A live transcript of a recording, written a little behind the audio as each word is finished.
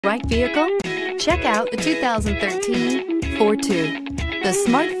Right vehicle? Check out the 2013 FORTWO. The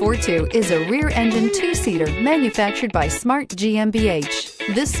Smart FORTWO is a rear-engine two-seater manufactured by Smart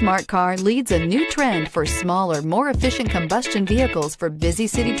GmbH. This smart car leads a new trend for smaller, more efficient combustion vehicles for busy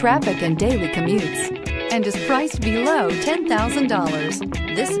city traffic and daily commutes, and is priced below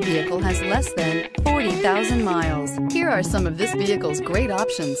 $10,000. This vehicle has less than 40,000 miles. Here are some of this vehicle's great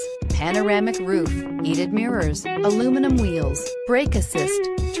options: panoramic roof, heated mirrors, aluminum wheels, brake assist,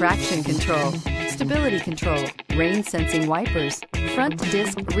 traction control, stability control, rain sensing wipers, front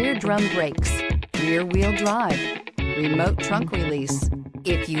disc rear drum brakes, rear wheel drive, remote trunk release.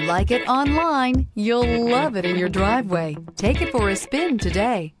 If you like it online, you'll love it in your driveway. Take it for a spin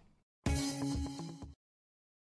today.